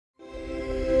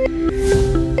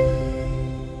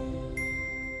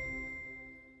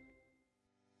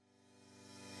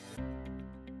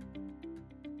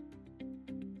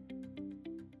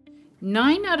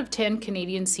9 out of 10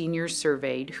 Canadian seniors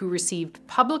surveyed who received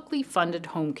publicly funded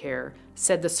home care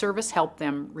said the service helped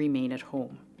them remain at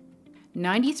home.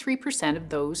 93% of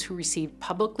those who received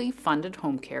publicly funded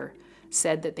home care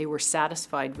said that they were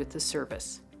satisfied with the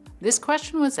service. This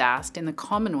question was asked in the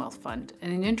Commonwealth Fund,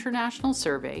 an international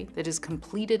survey that is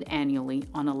completed annually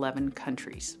on 11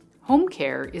 countries. Home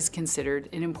care is considered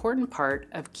an important part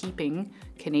of keeping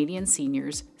Canadian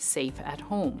seniors safe at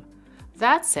home.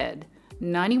 That said,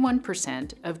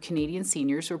 91% of Canadian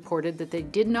seniors reported that they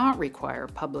did not require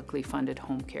publicly funded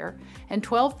home care, and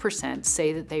 12%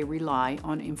 say that they rely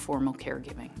on informal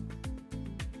caregiving.